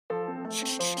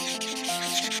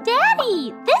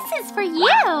Daddy, this is for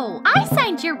you! I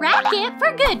signed your racket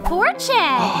for good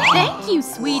fortune! Thank you,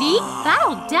 sweetie!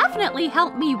 That'll definitely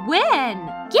help me win!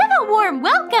 Give a warm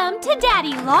welcome to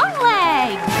Daddy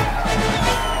Longlegs!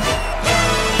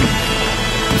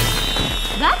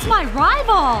 That's my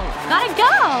rival! Gotta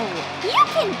go! You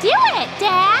can do it,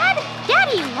 Dad!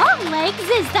 Daddy Longlegs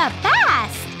is the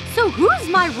best! So who's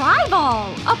my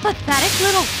rival? A pathetic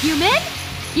little human?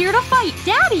 Here to fight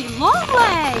Daddy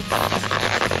Longlegs!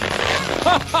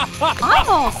 I'm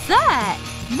all set!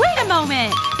 Wait a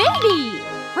moment! Baby!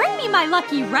 Bring me my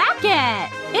lucky racket!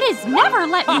 It has never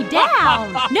let me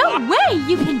down! No way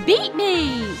you can beat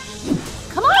me!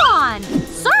 Come on!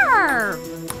 Serve!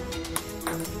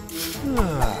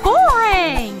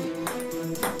 Boring!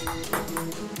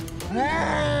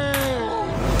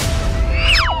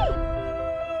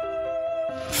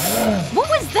 What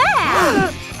was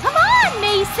that? Come on,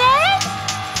 Mason!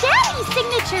 Daddy's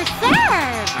signature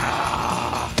serve!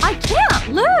 I can't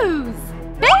lose!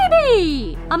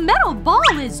 Baby! A metal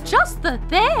ball is just the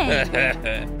thing!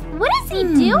 What is he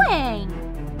doing?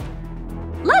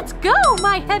 Let's go,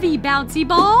 my heavy bouncy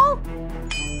ball!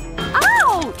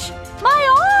 Ouch! My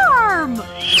arm!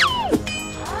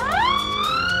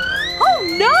 Oh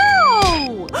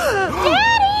no!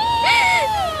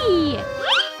 Daddy!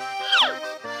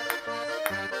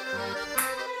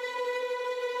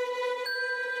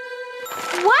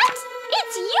 What?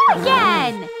 It's you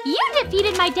again! You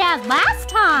defeated my dad last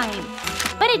time!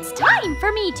 But it's time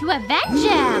for me to avenge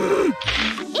him!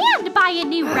 And buy a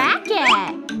new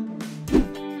racket!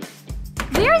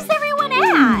 Where's everyone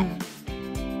at?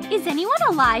 Is anyone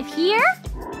alive here?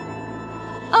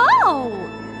 Oh!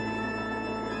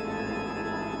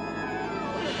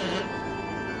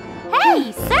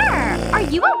 Hey, sir! Are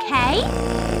you okay?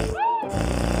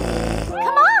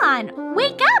 Come on!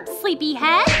 Wake up,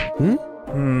 sleepyhead!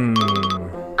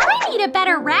 I need a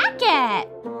better racket!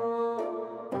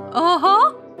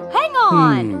 Uh-huh. Hang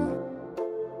on!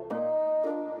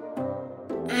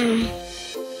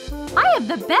 I have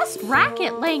the best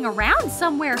racket laying around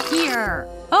somewhere here.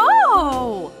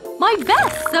 Oh! My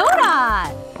best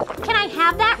soda! Can I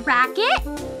have that racket?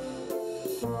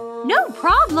 No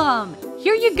problem.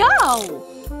 Here you go.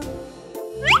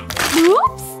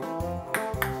 Oops!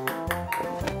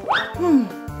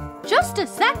 Just a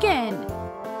second.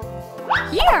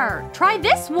 Here, try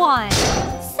this one.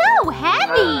 So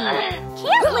heavy!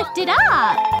 Can't lift it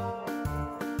up.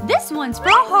 This one's for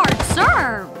a hard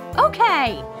serve.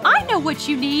 Okay, I know what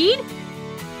you need.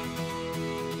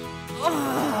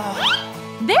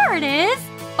 There it is!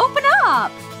 Open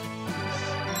up!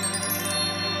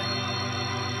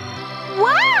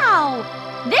 Wow!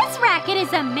 This racket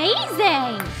is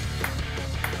amazing!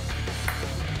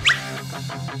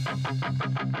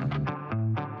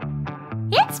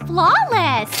 It's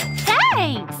flawless!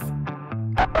 Thanks!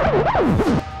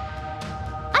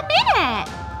 A minute!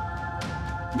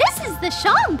 This is the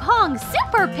Ping-Pong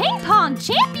Super Ping-Pong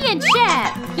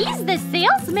Championship! He's the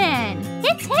salesman!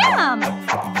 It's him!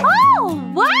 Oh,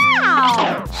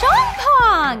 wow!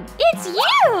 Ping-Pong! It's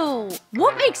you!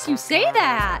 What makes you say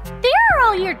that? There are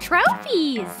all your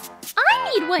trophies!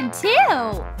 I need one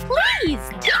too! Please,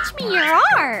 teach me your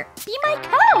art! Be my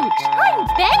coach! I'm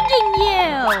begging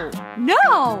you!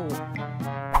 No!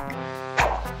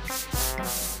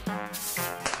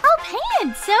 I'll pay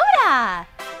in soda!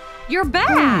 You're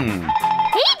back!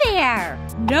 Hey there!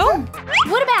 Nope!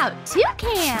 What about 2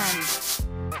 cans?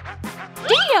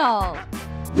 Deal!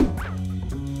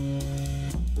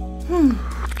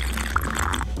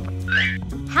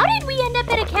 How did we end up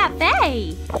at a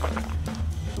cafe?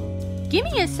 Give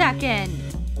me a second.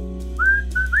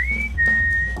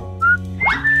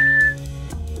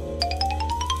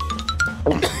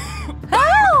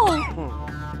 Help!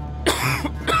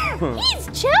 He's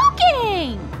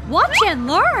choking! Watch and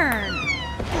learn!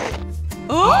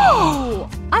 Oh!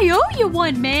 I owe you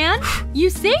one, man! You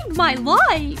saved my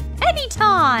life!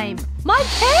 Anytime! My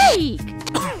cake!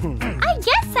 I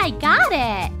guess I got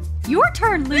it! Your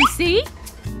turn, Lucy!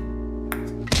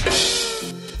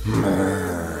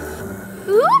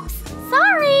 Oops!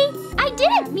 Sorry! I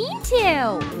didn't mean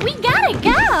to! We gotta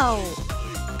go!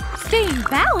 Staying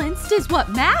balanced is what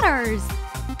matters!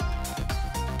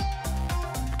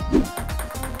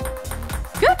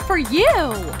 Good for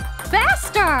you!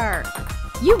 Faster!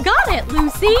 You got it,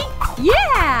 Lucy!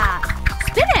 Yeah!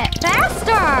 Spin it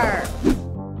faster!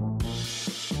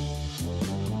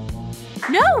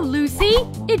 No, Lucy!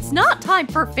 It's not time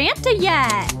for Fanta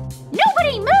yet!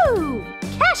 Nobody move!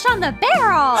 Cash on the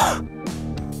barrel!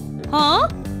 Huh?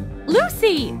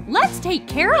 Lucy, let's take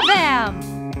care of them!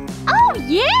 Oh,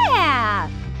 yeah!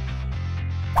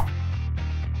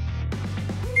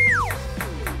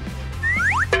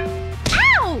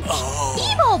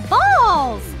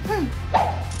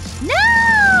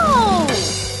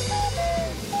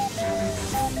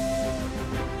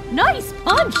 Nice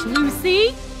punch,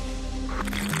 Lucy!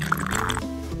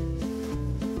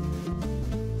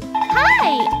 Hi!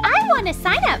 I want to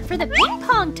sign up for the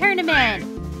ping-pong tournament!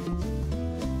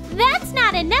 That's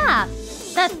not enough!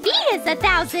 The fee is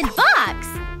 $1,000!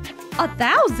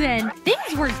 1,000?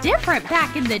 Things were different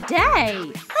back in the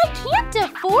day! I can't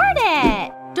afford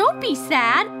it! Don't be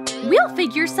sad! We'll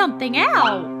figure something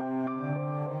out!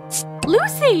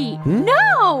 Lucy!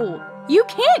 No! You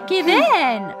can't give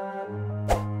in!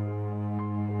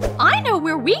 I know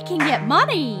where we can get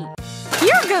money!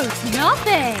 Here goes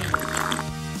nothing!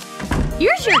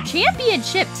 Here's your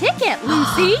championship ticket,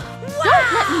 Lucy!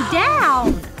 Don't let me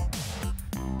down!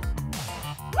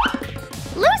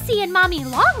 Lucy and Mommy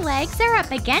Longlegs are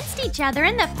up against each other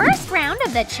in the first round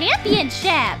of the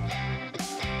championship!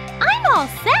 I'm all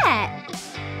set!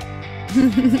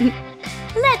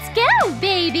 Let's go,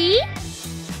 baby!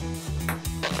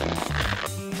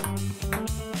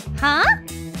 Huh?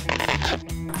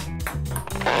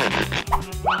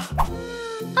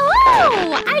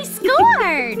 Oh! I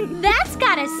scored! That's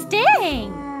gotta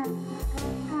sting!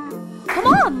 Come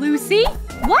on, Lucy!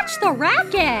 Watch the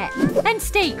racket! And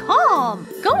stay calm!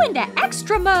 Go into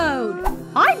extra mode!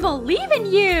 I believe in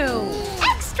you!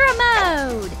 Extra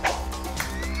mode!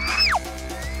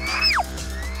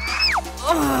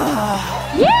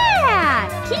 Yeah!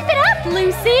 Keep it up,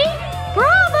 Lucy!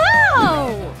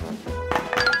 Bravo!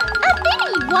 A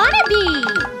mini wannabe!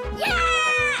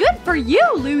 Yeah! Good for you,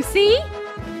 Lucy!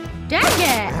 Dang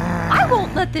it! I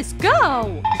won't let this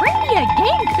go! Bring me a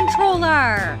game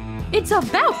controller! It's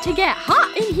about to get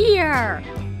hot in here!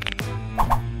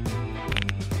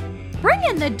 Bring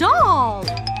in the doll!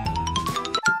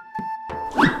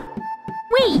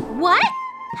 Wait, what?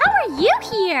 How are you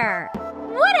here?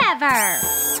 Whatever!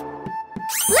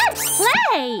 Let's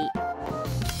play!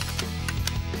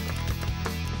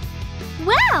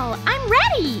 Well, I'm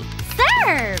ready!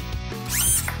 Serve!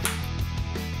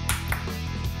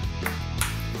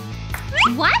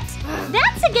 What?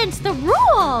 That's against the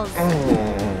rules!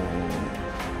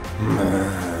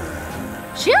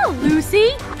 Chill,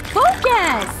 Lucy!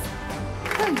 Focus!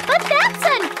 But that's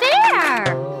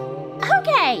unfair!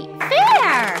 Okay,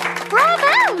 fair!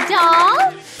 Bravo,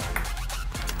 doll!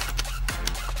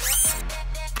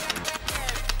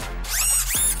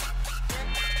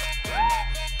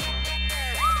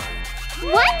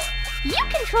 What? You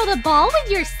control the ball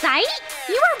with your sight?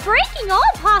 You are breaking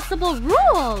all possible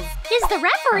rules! Is the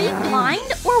referee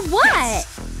blind or what?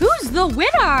 Who's the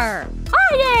winner?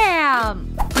 I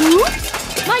am!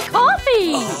 Oops! My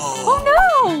coffee! Oh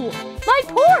no! My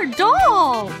poor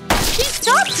doll! She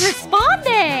stopped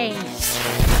responding!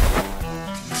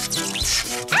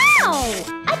 Ow!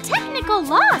 A technical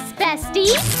loss,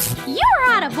 bestie! You're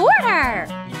out of order!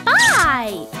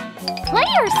 Bye!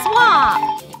 Player swap!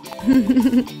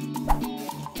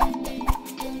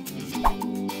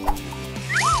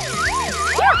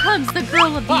 Here comes the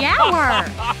girl of the hour!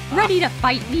 Ready to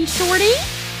fight me, Shorty?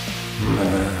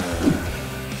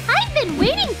 I've been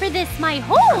waiting for this my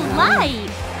whole life!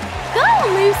 Go,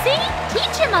 Lucy!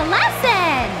 Teach him a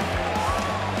lesson!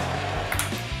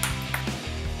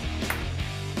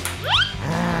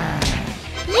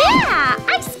 Yeah!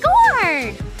 I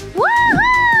scored!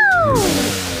 Woohoo!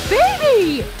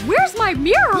 Baby! Where's my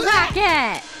mirror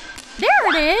racket? There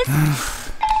it is!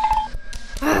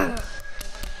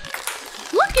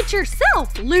 Look at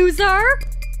yourself, loser!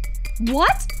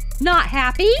 What? Not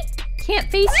happy? Can't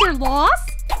face your loss?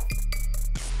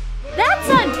 That's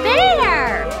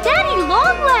unfair! Daddy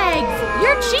Longlegs,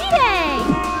 you're cheating!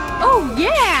 Oh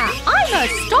yeah, I'm a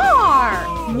star!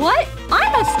 What?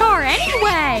 I'm a star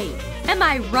anyway! Am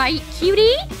I right,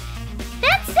 cutie?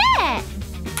 That's it!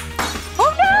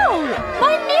 Oh no!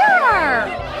 My mirror!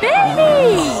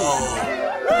 Baby!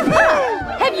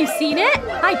 Huh, have you seen it?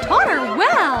 I taught her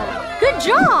well! Good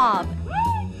job!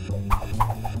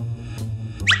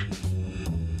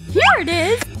 Here it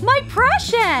is! My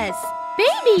precious!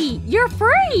 Baby, you're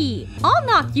free! I'll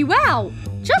knock you out!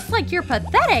 Just like your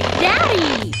pathetic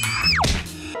daddy!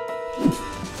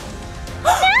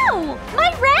 No!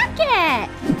 My racket!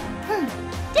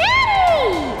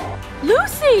 Daddy!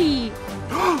 Lucy!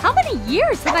 How many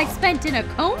years have I spent in a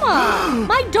coma?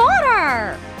 My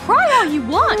daughter! Cry all you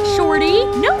want, Shorty!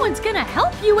 No one's gonna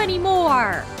help you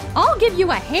anymore! I'll give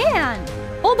you a hand!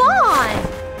 Hold on!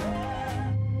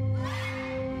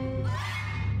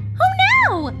 Oh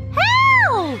no!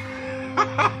 Help!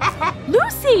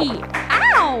 Lucy!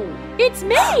 Ow! It's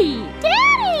me!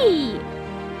 Daddy!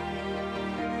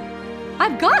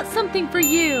 I've got something for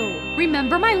you!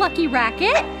 Remember my lucky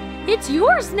racket? It's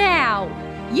yours now!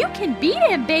 You can beat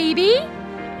him, baby!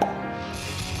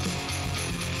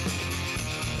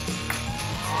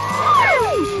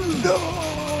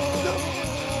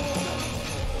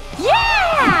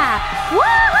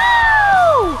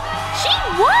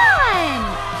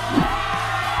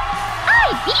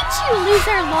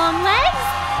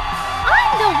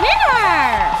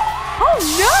 winner! Oh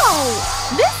no!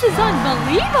 This is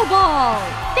unbelievable!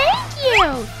 Thank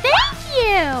you! Thank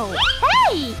you!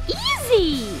 Hey,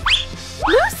 easy!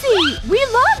 Lucy, we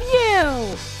love you!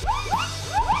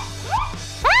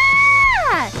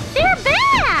 Ah! They're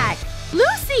back!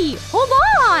 Lucy, hold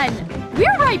on!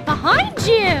 We're right behind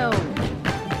you!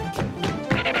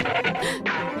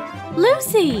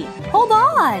 Lucy, hold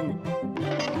on!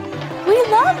 We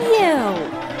love you!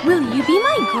 Will you be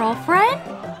my girlfriend?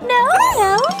 No,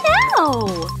 no,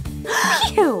 no!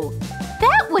 Phew!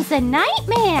 That was a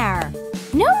nightmare!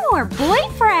 No more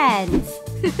boyfriends!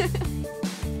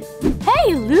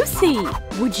 Hey, Lucy!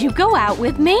 Would you go out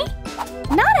with me?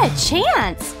 Not a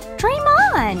chance! Dream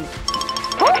on!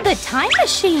 Hold the time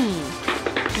machine!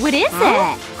 What is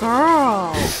it?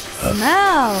 Girl!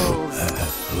 Smells!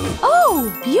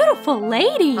 Oh, beautiful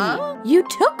lady! You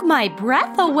took my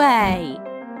breath away!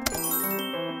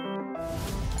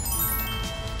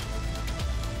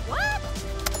 What?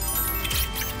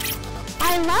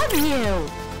 I love you!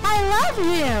 I love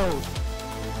you!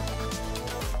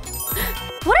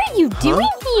 What are you doing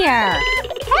here?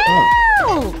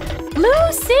 Help!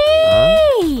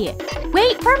 Lucy!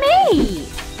 Wait for me!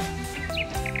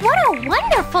 What a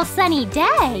wonderful sunny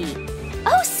day!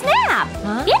 Oh, snap!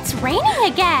 It's raining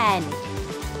again!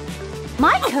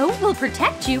 My coat will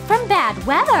protect you from bad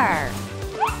weather.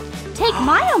 Take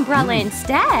my umbrella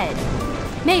instead.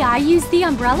 May I use the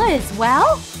umbrella as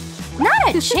well?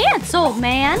 Not a chance, old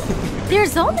man!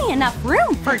 There's only enough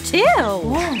room for two!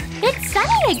 It's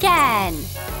sunny again!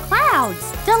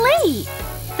 Clouds, delete!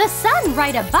 The sun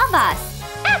right above us,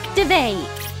 activate!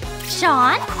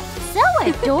 Sean, so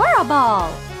adorable!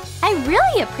 I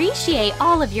really appreciate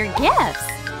all of your gifts!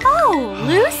 Oh,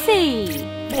 Lucy!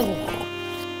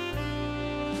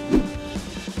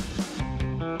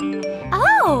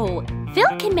 Oh,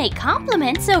 Phil can make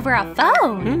compliments over a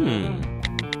phone!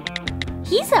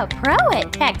 He's a pro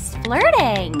at text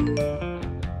flirting!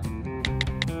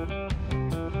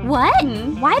 What?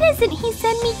 Why doesn't he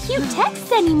send me cute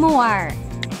texts anymore?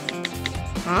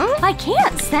 I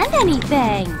can't send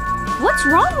anything! What's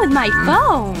wrong with my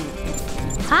phone?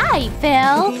 Hi,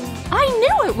 Phil! I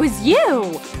knew it was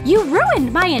you! You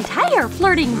ruined my entire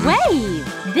flirting wave!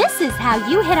 This is how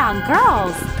you hit on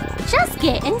girls! Just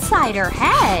get inside her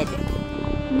head!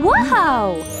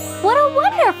 Whoa! What a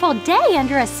wonderful day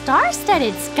under a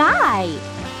star-studded sky!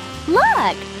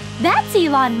 Look! That's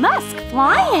Elon Musk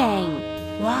flying!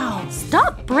 Wow!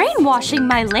 Stop brainwashing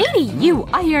my lady, you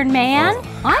Iron Man!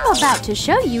 I'm about to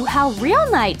show you how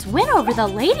real knights win over the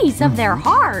ladies of their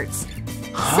hearts!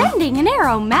 Sending an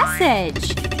arrow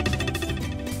message!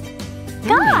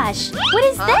 Gosh! What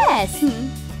is this?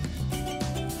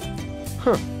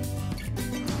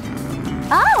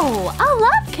 Oh! A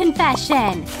love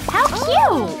confession! How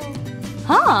cute!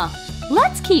 Huh!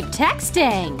 Let's keep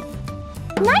texting!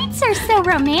 Nights are so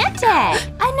romantic!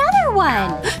 Another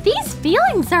one! These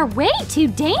feelings are way too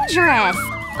dangerous!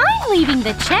 I'm leaving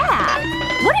the chat!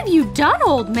 What have you done,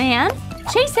 old man?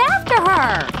 Chase after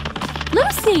her!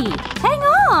 Lucy, hang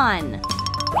on!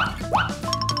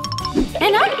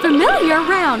 An unfamiliar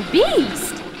round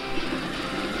beast!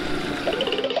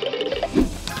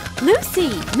 Lucy,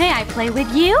 may I play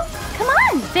with you? Come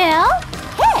on, Phil!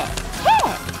 Hit!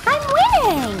 Hit! I'm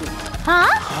winning! Huh?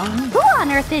 Who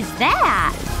on earth is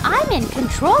that? I'm in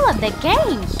control of the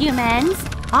game, humans!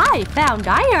 I found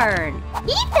iron!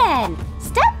 Ethan!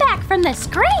 Step back from the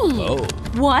screen! Oh.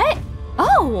 What?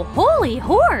 Oh, holy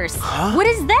horse! What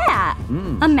is that?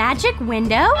 A magic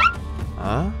window?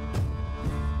 Huh?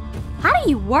 How do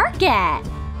you work it?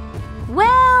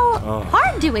 Well,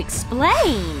 hard to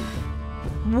explain.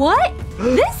 What?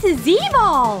 This is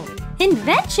evil!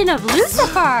 Invention of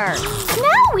Lucifer!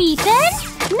 No, Ethan!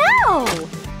 No!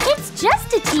 It's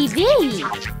just a TV!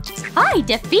 I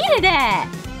defeated it!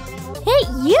 It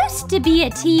used to be a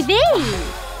TV!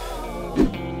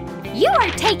 You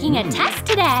are taking a test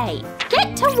today!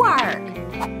 Get to work!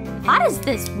 How does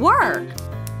this work?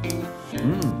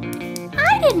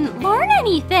 I didn't learn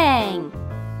anything!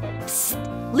 Psst!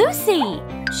 Lucy!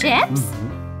 Chips?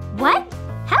 What?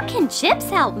 How can chips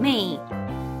help me?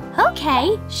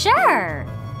 Okay, sure!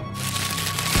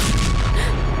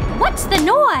 What's the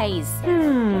noise?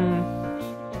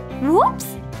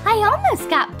 Whoops! I almost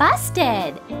got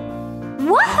busted!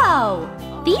 Whoa!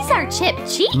 These are chip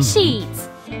cheat sheets!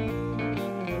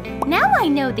 Now I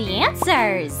know the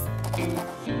answers!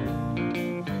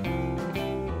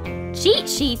 Cheat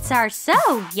sheets are so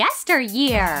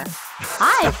yesteryear!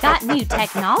 I've got new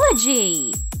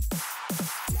technology!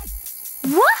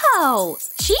 Whoa!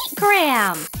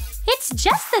 Cheatgram! It's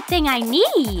just the thing I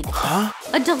need. Huh?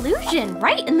 A delusion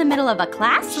right in the middle of a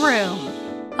classroom.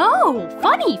 Oh,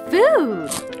 funny food.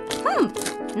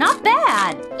 Not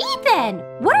bad. Ethan,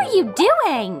 what are you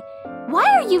doing? Why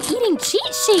are you eating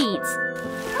cheat sheets?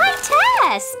 My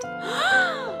test!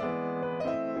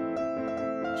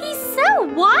 He's so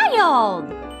wild!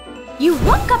 You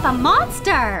woke up a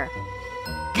monster!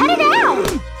 Cut it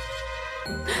out!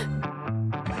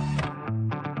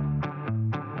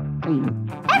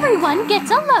 Everyone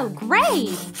gets a low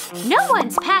grade. No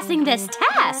one's passing this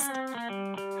test.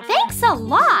 Thanks a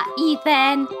lot,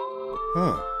 Ethan.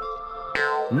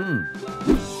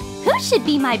 Who should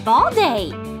be my ball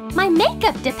date? My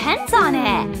makeup depends on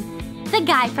it. The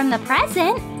guy from the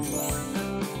present.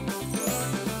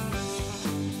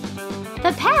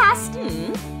 The past.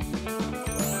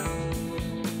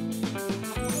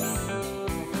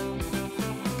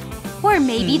 Or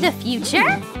maybe the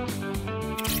future?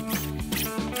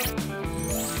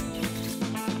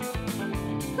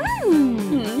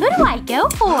 Who do I go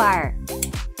for?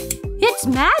 It's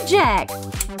magic!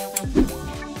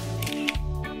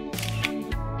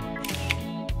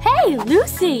 Hey,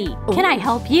 Lucy! Can I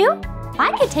help you?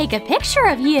 I could take a picture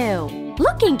of you.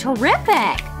 Looking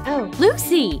terrific!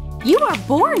 Lucy, you are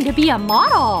born to be a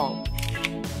model.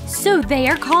 So they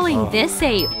are calling this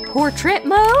a portrait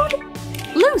mode?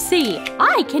 Lucy,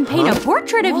 I can paint a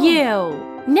portrait of you.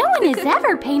 No one has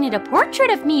ever painted a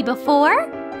portrait of me before.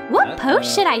 What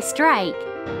pose should I strike?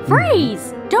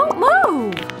 Freeze! Don't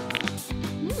move!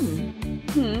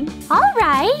 All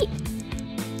right.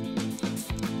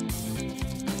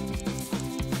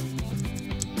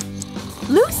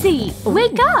 Lucy,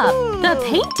 wake up! The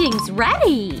painting's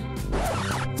ready!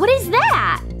 What is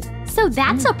that? So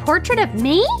that's a portrait of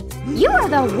me? You are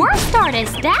the worst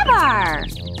artist ever!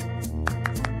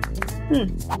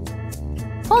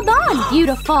 Hold on,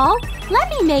 beautiful. Let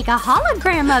me make a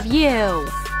hologram of you.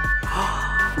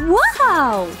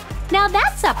 Whoa! Now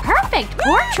that's a perfect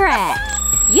portrait.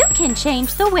 You can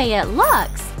change the way it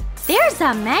looks. There's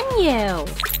a menu.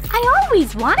 I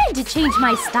always wanted to change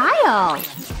my style.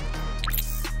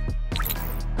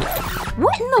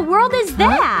 What in the world is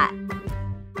that?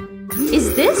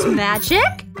 Is this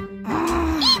magic?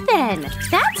 Ethan,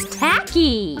 that's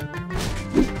tacky.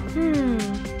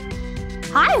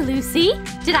 Hi, Lucy.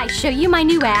 Did I show you my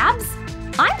new abs?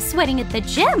 I'm sweating at the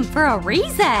gym for a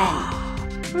reason.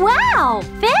 Wow,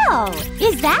 Phil!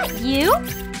 Is that you?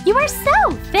 You are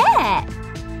so fit!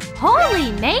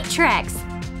 Holy Matrix!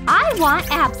 I want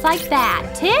abs like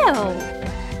that,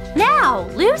 too! Now,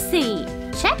 Lucy,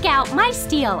 check out my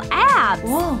steel abs!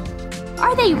 Whoa.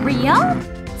 Are they real?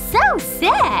 So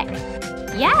sick!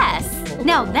 Yes!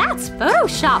 Now that's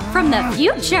Photoshop from the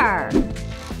future!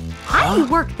 I can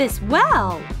work this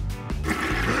well!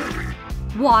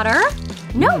 Water?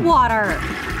 No water!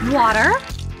 Water?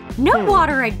 No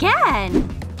water again!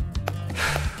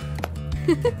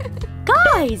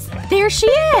 Guys, there she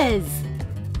is!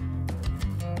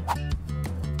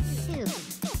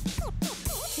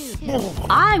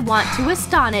 I want to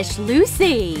astonish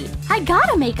Lucy. I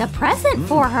gotta make a present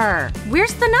for her.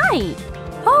 Where's the knight?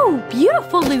 Oh,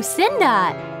 beautiful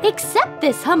Lucinda. Accept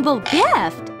this humble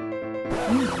gift.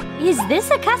 Is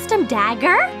this a custom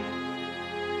dagger?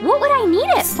 What would I need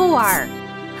it for?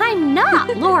 I'm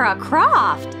not Laura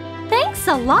Croft. Thanks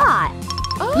a lot.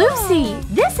 Lucy,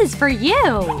 this is for you.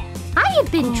 I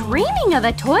have been dreaming of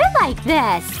a toy like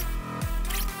this.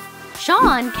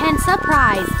 Sean can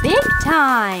surprise big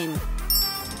time.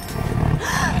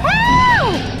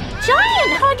 Help!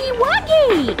 Giant Huggy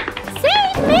Wuggy!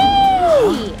 Save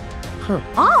me!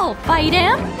 I'll fight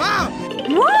him.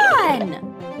 Run!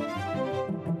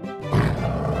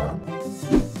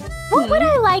 What would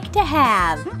I like to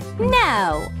have?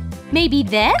 No. Maybe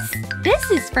this?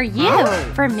 This is for you.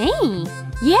 For me.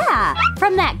 Yeah,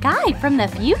 from that guy from the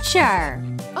future.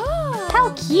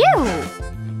 How cute!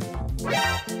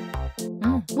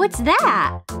 What's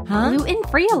that?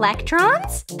 Gluten-free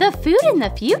electrons? The food in the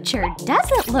future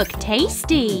doesn't look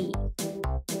tasty.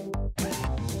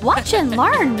 Watch and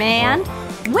learn, man.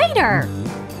 Waiter,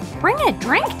 bring a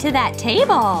drink to that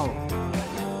table.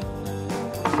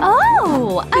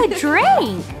 Oh, a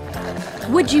drink.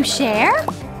 Would you share?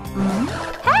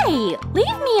 Hey,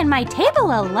 leave me and my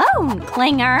table alone,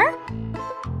 Klinger.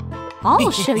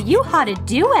 I'll show you how to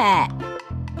do it.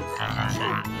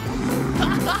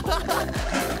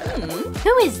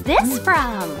 Who is this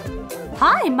from?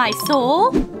 Hi, my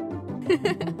soul.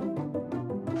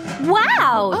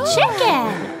 Wow,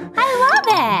 chicken! I love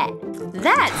it!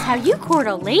 That's how you court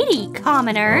a lady,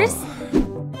 commoners.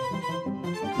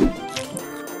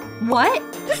 What?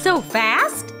 So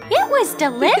fast? It was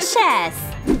delicious!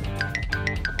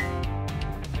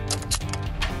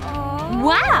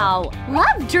 Wow!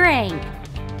 Love drink!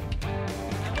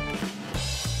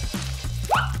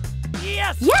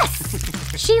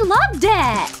 Yes! She loved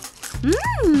it!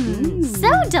 Mmm!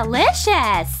 So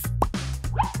delicious!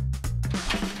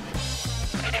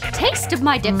 Taste of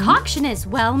my decoction as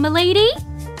well, milady?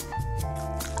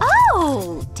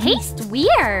 Oh! Tastes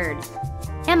weird!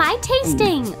 Am I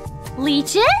tasting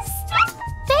leeches?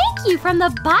 Thank you from the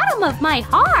bottom of my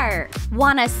heart!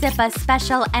 Wanna sip a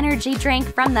special energy drink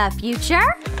from the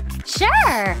future?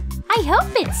 Sure! I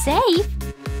hope it's safe!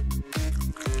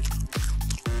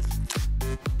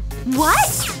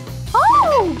 What?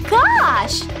 Oh,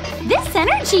 gosh! This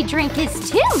energy drink is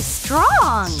too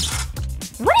strong!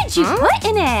 What did you put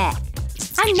in it?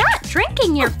 I'm not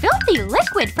drinking your filthy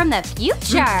liquid from the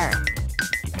future!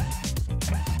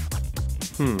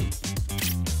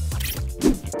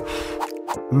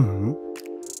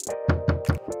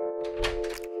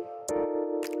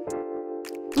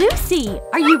 Lucy,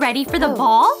 are you ready for the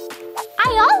ball?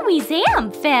 I always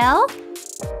am, Phil!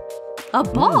 A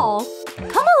ball?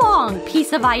 Come along,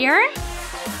 piece of iron!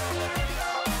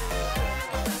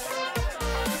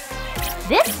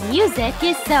 This music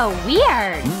is so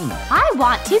weird! I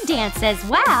want to dance as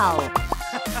well!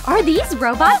 Are these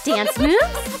robot dance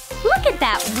moves? Look at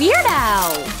that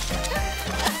weirdo!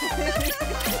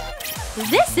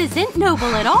 This isn't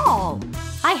noble at all!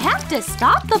 I have to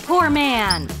stop the poor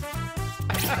man!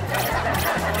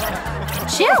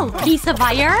 Chill, piece of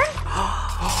iron!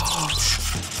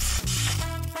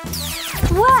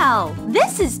 Well,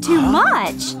 this is too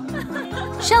much!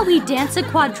 Shall we dance a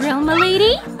quadrille,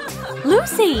 milady?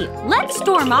 Lucy, let's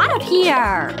storm out of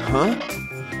here!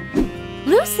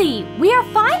 Lucy, we are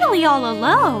finally all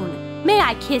alone! May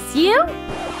I kiss you?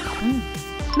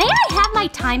 May I have my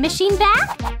time machine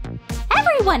back?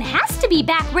 Everyone has to be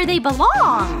back where they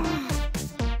belong!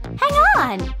 Hang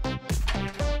on!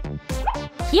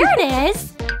 Here it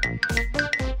is!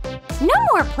 No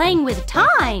more playing with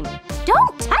time!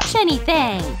 Don't touch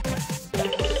anything!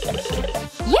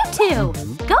 You two,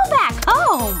 go back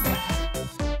home!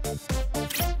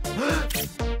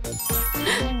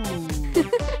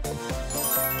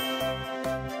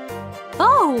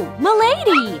 Oh,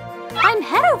 milady! I'm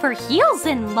head over heels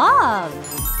in love!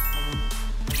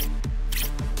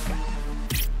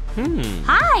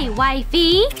 Hi,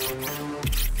 wifey!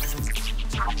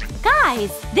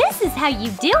 Guys, this is how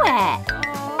you do it!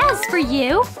 As for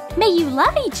you, may you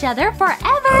love each other forever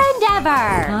and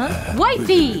ever!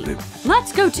 Wifey!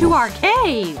 Let's go to our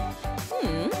cave!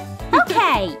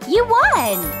 Okay, you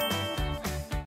won!